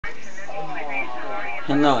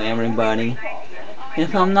Hello everybody.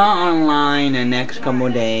 If I'm not online the next couple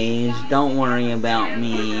days, don't worry about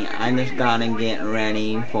me. I just gotta get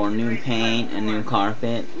ready for new paint and new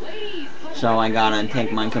carpet. So I gotta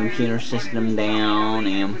take my computer system down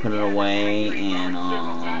and put it away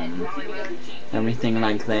and everything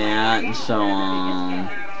like that. So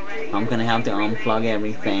I'm gonna have to unplug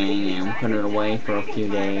everything and put it away for a few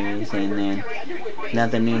days and then let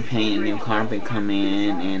the new paint and new carpet come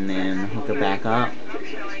in and then hook it back up.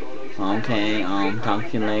 Okay, talk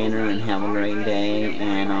to you later and have a great day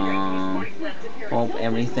and hope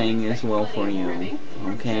everything is well for you.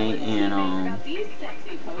 Okay, and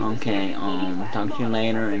talk to you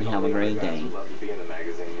later and have a great day.